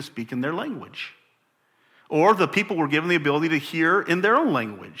ability to speak in their language. Or the people were given the ability to hear in their own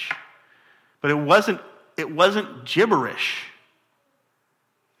language. But it wasn't gibberish.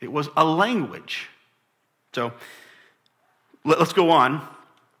 It was a language. So let's go on.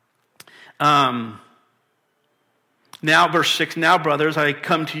 Now, verse 6, now, brothers, I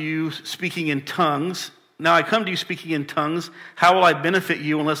come to you speaking in tongues. Now I come to you speaking in tongues. How will I benefit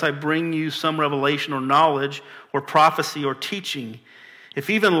you unless I bring you some revelation or knowledge or prophecy or teaching? If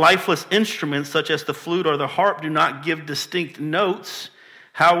even lifeless instruments such as the flute or the harp do not give distinct notes,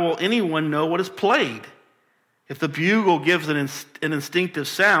 how will anyone know what is played? If the bugle gives an instinctive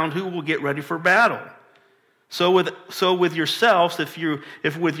sound, who will get ready for battle? So with yourselves,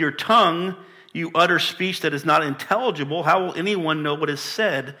 if with your tongue you utter speech that is not intelligible, how will anyone know what is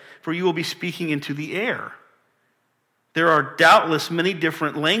said? For you will be speaking into the air. There are doubtless many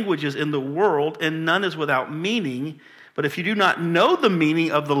different languages in the world, and none is without meaning. But if you do not know the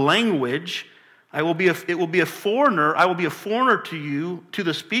meaning of the language, I will be a foreigner to you, to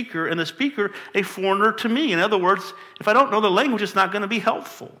the speaker, and the speaker a foreigner to me. In other words, if I don't know the language, it's not going to be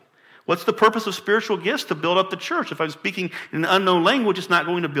helpful. What's the purpose of spiritual gifts? To build up the church. If I'm speaking in an unknown language, it's not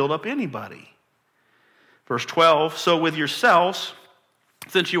going to build up anybody. Verse 12, so with yourselves,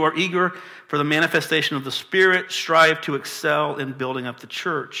 since you are eager for the manifestation of the Spirit, strive to excel in building up the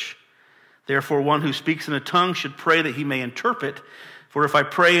church. Therefore, one who speaks in a tongue should pray that he may interpret. For if I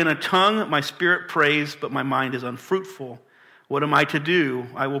pray in a tongue, my spirit prays, but my mind is unfruitful. What am I to do?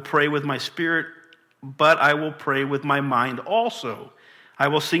 I will pray with my spirit, but I will pray with my mind also. I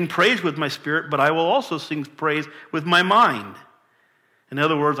will sing praise with my spirit, but I will also sing praise with my mind. In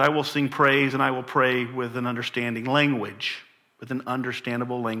other words, I will sing praise and I will pray with an understanding language, with an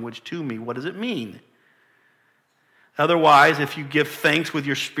understandable language to me. What does it mean? Otherwise, if you give thanks with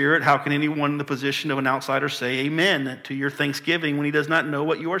your spirit, how can anyone in the position of an outsider say amen to your thanksgiving when he does not know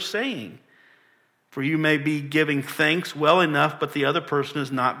what you are saying? For you may be giving thanks well enough, but the other person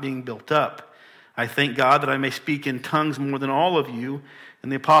is not being built up. I thank God that I may speak in tongues more than all of you.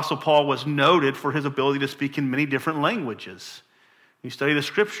 And the Apostle Paul was noted for his ability to speak in many different languages. You study the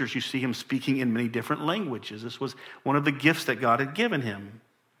scriptures, you see him speaking in many different languages. This was one of the gifts that God had given him.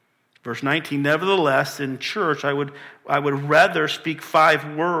 Verse 19, nevertheless, in church, I would rather speak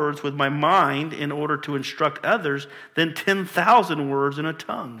 5 words with my mind in order to instruct others than 10,000 words in a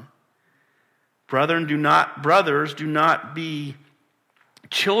tongue. Brothers, do not be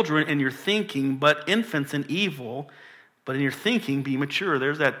children in your thinking, but infants in evil. But in your thinking, be mature.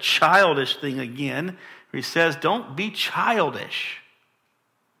 There's that childish thing again, where he says, don't be childish.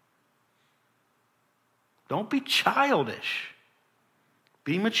 Don't be childish.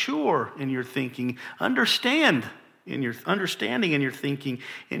 Be mature in your thinking. Understanding in your thinking,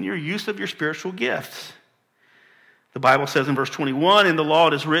 in your use of your spiritual gifts. The Bible says in verse 21, in the law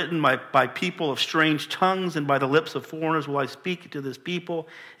it is written, by people of strange tongues and by the lips of foreigners will I speak to this people,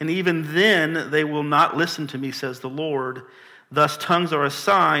 and even then they will not listen to me, says the Lord. Thus tongues are a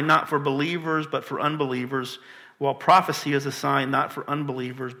sign not for believers but for unbelievers, while prophecy is a sign not for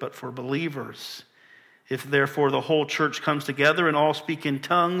unbelievers but for believers. If therefore the whole church comes together and all speak in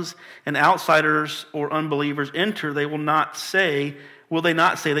tongues, and outsiders or unbelievers enter, will they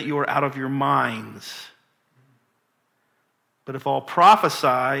not say that you are out of your minds? But if all prophesy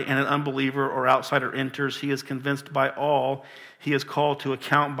and an unbeliever or outsider enters, he is convinced by all, he is called to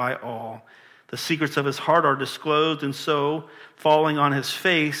account by all. The secrets of his heart are disclosed, and so, falling on his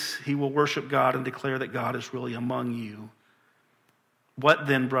face, he will worship God and declare that God is really among you. What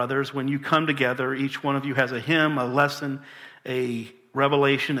then, brothers, when you come together, each one of you has a hymn, a lesson, a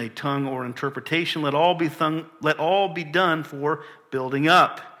revelation, a tongue, or interpretation. Let all be done for building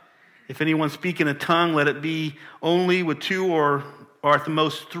up. If anyone speak in a tongue, let it be only with 2 or at the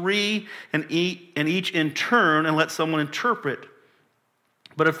most 3, and each in turn, and let someone interpret.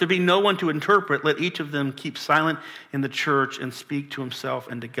 But if there be no one to interpret, let each of them keep silent in the church and speak to himself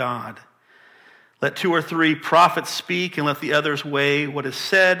and to God. Let 2 or 3 prophets speak, and let the others weigh what is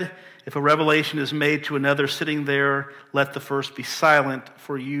said. If a revelation is made to another sitting there, let the first be silent,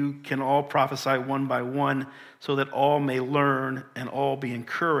 for you can all prophesy one by one, so that all may learn and all be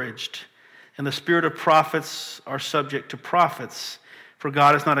encouraged. And the spirit of prophets are subject to prophets, for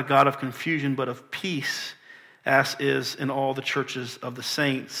God is not a God of confusion, but of peace, as is in all the churches of the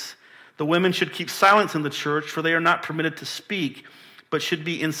saints. The women should keep silence in the church, for they are not permitted to speak, but should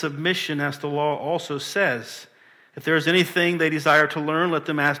be in submission, as the law also says. If there is anything they desire to learn, let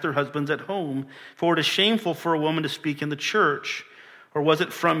them ask their husbands at home, for it is shameful for a woman to speak in the church. Or was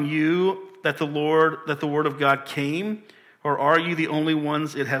it from you that the word of God came? Or are you the only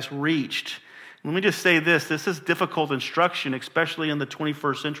ones it has reached? Let me just say this is difficult instruction, especially in the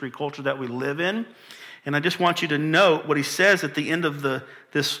 21st century culture that we live in. And I just want you to note what he says at the end of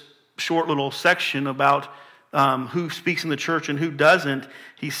this short little section about who speaks in the church and who doesn't.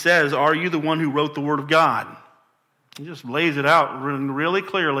 He says, are you the one who wrote the word of God? He just lays it out really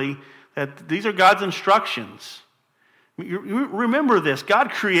clearly that these are God's instructions. You remember this,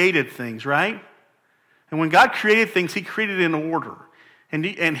 God created things, right? And when God created things, he created in order. And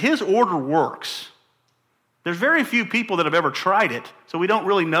his order works. There's very few people that have ever tried it, so we don't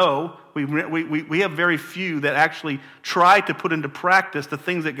really know. We have very few that actually try to put into practice the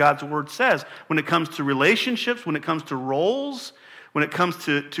things that God's word says. When it comes to relationships, when it comes to roles, when it comes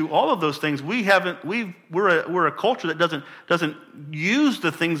to all of those things, we're a culture that doesn't use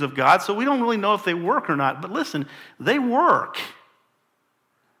the things of God, so we don't really know if they work or not. But listen, they work.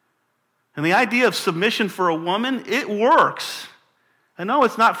 And the idea of submission for a woman, it works. I know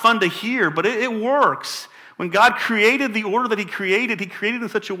it's not fun to hear, but it works. When God created the order that he created in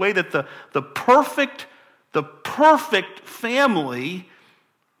such a way that the perfect family,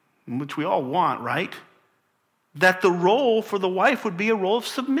 which we all want, right? That the role for the wife would be a role of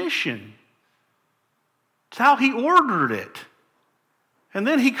submission. It's how he ordered it. And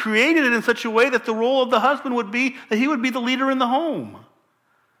then he created it in such a way that the role of the husband would be that he would be the leader in the home.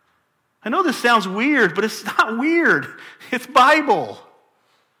 I know this sounds weird, but it's not weird. It's Bible.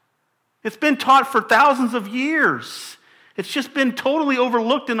 It's been taught for thousands of years. It's just been totally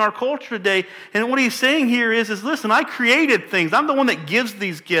overlooked in our culture today. And what he's saying here is listen, I created things. I'm the one that gives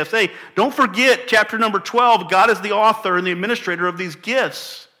these gifts. Hey, don't forget chapter number 12. God is the author and the administrator of these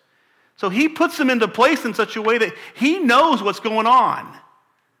gifts. So he puts them into place in such a way that he knows what's going on.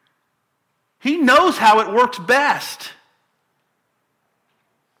 He knows how it works best.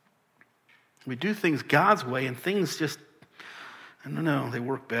 We do things God's way and things just, I don't know, they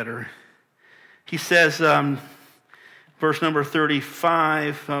work better. He says, verse number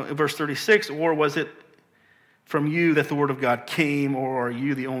 35, verse 36, or was it from you that the word of God came, or are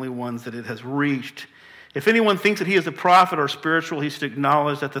you the only ones that it has reached? If anyone thinks that he is a prophet or spiritual, he should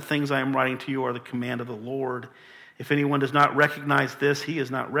acknowledge that the things I am writing to you are the command of the Lord. If anyone does not recognize this, he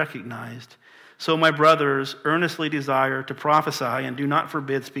is not recognized. So, my brothers, earnestly desire to prophesy and do not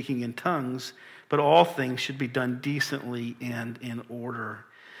forbid speaking in tongues, but all things should be done decently and in order.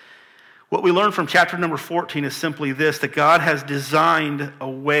 What we learn from chapter number 14 is simply this, that God has designed a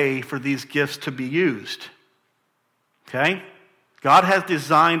way for these gifts to be used. Okay? God has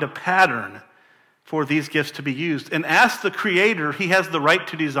designed a pattern for these gifts to be used. And as the creator, he has the right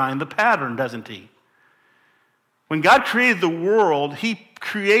to design the pattern, doesn't he? When God created the world, he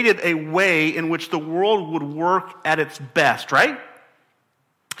created a way in which the world would work at its best, right?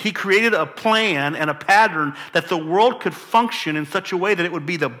 He created a plan and a pattern that the world could function in such a way that it would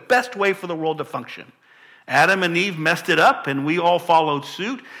be the best way for the world to function. Adam and Eve messed it up, and we all followed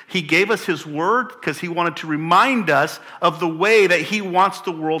suit. He gave us his word because he wanted to remind us of the way that he wants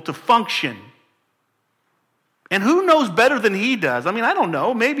the world to function. And who knows better than he does? I mean, I don't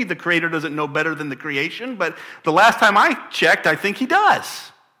know. Maybe the creator doesn't know better than the creation, but the last time I checked, I think he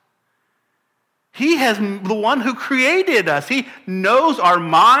does. He has the one who created us. He knows our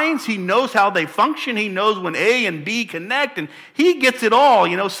minds. He knows how they function. He knows when A and B connect, and he gets it all.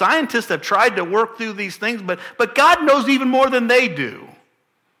 You know, scientists have tried to work through these things, but God knows even more than they do.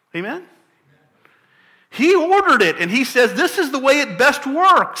 Amen? He ordered it, and he says, this is the way it best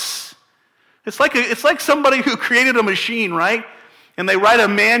works. It's like somebody who created a machine, right? And they write a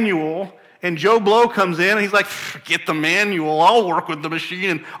manual, and Joe Blow comes in, and he's like, forget the manual. I'll work with the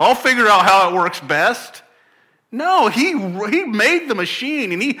machine, and I'll figure out how it works best. No, he made the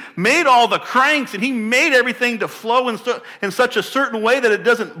machine, and he made all the cranks, and he made everything to flow in such a certain way that it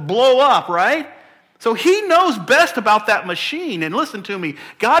doesn't blow up, right? So he knows best about that machine. And listen to me,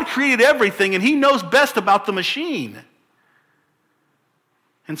 God created everything, and he knows best about the machine.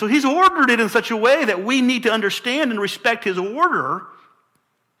 And so he's ordered it in such a way that we need to understand and respect his order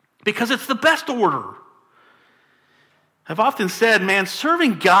because it's the best order. I've often said, man,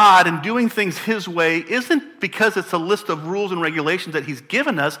 serving God and doing things his way isn't because it's a list of rules and regulations that he's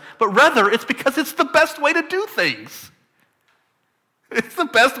given us, but rather it's because it's the best way to do things. It's the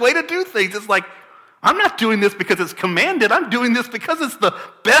best way to do things. It's like, I'm not doing this because it's commanded. I'm doing this because it's the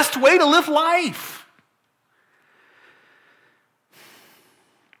best way to live life.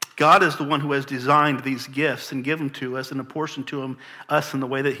 God is the one who has designed these gifts and given them to us and apportioned to us in the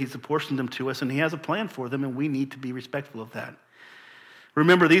way that he's apportioned them to us, and he has a plan for them, and we need to be respectful of that.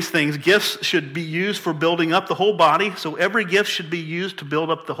 Remember these things. Gifts should be used for building up the whole body, so every gift should be used to build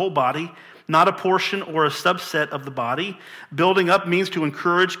up the whole body, not a portion or a subset of the body. Building up means to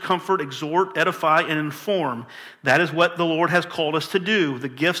encourage, comfort, exhort, edify, and inform. That is what the Lord has called us to do. The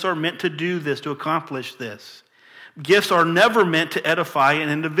gifts are meant to do this, to accomplish this. Gifts are never meant to edify an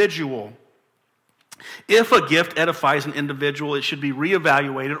individual. If a gift edifies an individual, it should be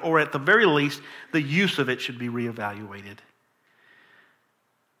reevaluated, or at the very least, the use of it should be reevaluated.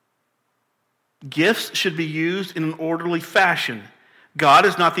 Gifts should be used in an orderly fashion. God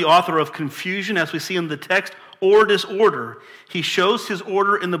is not the author of confusion, as we see in the text, or disorder. He shows his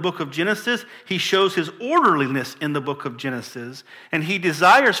order in the book of Genesis. He shows his orderliness in the book of Genesis. And he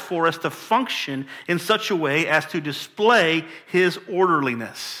desires for us to function in such a way as to display his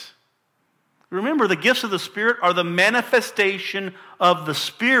orderliness. Remember, the gifts of the Spirit are the manifestation of the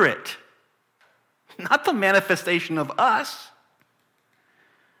Spirit, not the manifestation of us.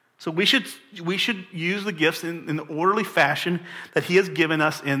 So we should use the gifts in the orderly fashion that he has given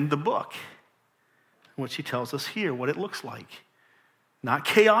us in the book, which he tells us here what it looks like. Not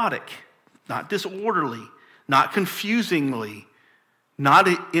chaotic, not disorderly, not confusingly, not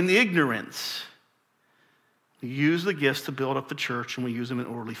in ignorance. We use the gifts to build up the church, and we use them in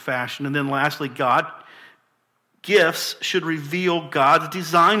orderly fashion. And then lastly, gifts should reveal God's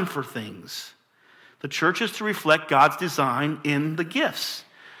design for things. The church is to reflect God's design in the gifts.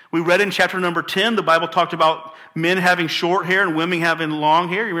 We read in chapter number 10, the Bible talked about men having short hair and women having long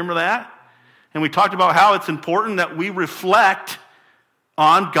hair. You remember that? And we talked about how it's important that we reflect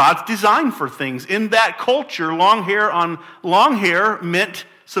on God's design for things. In that culture, long hair meant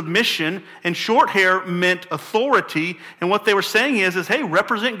submission, and short hair meant authority. And what they were saying is, hey,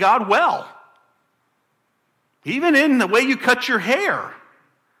 represent God well. Even in the way you cut your hair,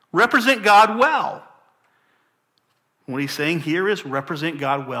 represent God well. What he's saying here is represent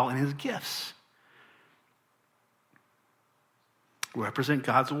God well in his gifts. Represent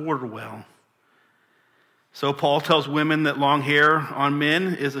God's order well. So Paul tells women that long hair on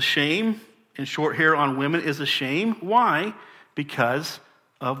men is a shame and short hair on women is a shame. Why? Because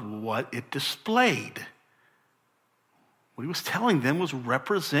of what it displayed. What he was telling them was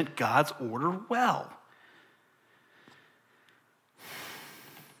represent God's order well.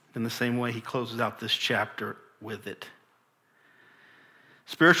 In the same way, he closes out this chapter. with it.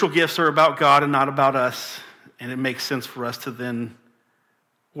 Spiritual gifts are about God and not about us, and it makes sense for us to then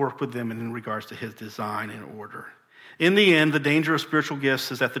work with them in regards to his design and order. In the end, the danger of spiritual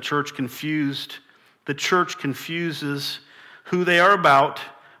gifts is that the church confuses who they are about,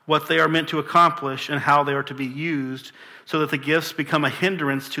 what they are meant to accomplish, and how they are to be used, so that the gifts become a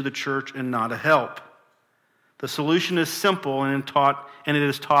hindrance to the church and not a help. The solution is simple and it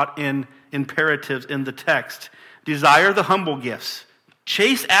is taught in imperatives in the text. Desire the humble gifts.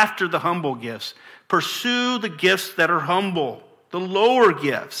 Chase after the humble gifts. Pursue the gifts that are humble, the lower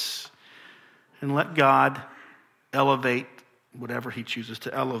gifts, and let God elevate whatever he chooses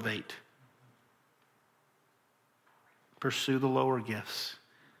to elevate. Pursue the lower gifts.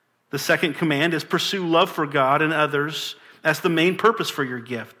 The second command is pursue love for God and others as the main purpose for your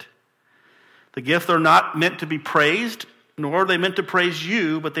gift. The gifts are not meant to be praised, nor are they meant to praise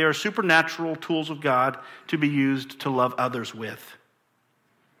you, but they are supernatural tools of God to be used to love others with.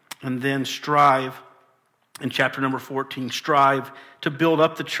 And then strive, in chapter number 14, strive to build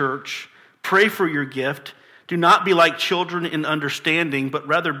up the church. Pray for your gift. Do not be like children in understanding, but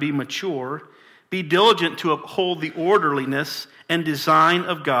rather be mature. Be diligent to uphold the orderliness and design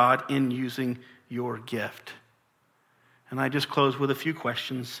of God in using your gift. And I just close with a few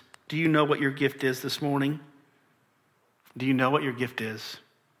questions. Do you know what your gift is this morning? Do you know what your gift is?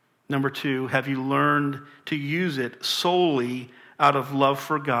 Number 2, have you learned to use it solely out of love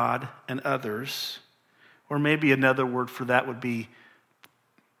for God and others? Or maybe another word for that would be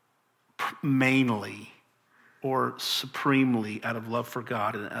mainly or supremely out of love for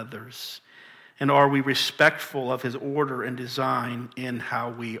God and others. And are we respectful of his order and design in how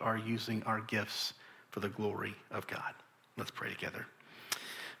we are using our gifts for the glory of God? Let's pray together.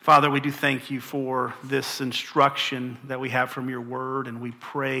 Father, we do thank you for this instruction that we have from your word, and we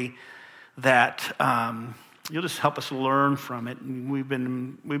pray that you'll just help us learn from it. And we've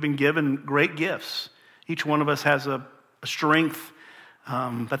been given great gifts. Each one of us has a strength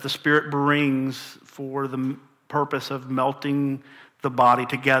that the Spirit brings for the purpose of melting the body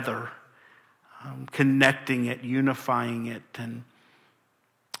together, connecting it, unifying it.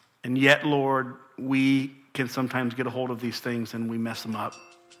 And yet, Lord, we can sometimes get a hold of these things and we mess them up.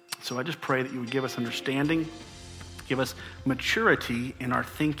 So I just pray that you would give us understanding, give us maturity in our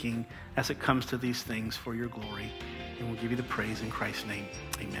thinking as it comes to these things for your glory. And we'll give you the praise in Christ's name.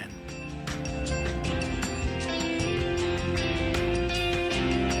 Amen.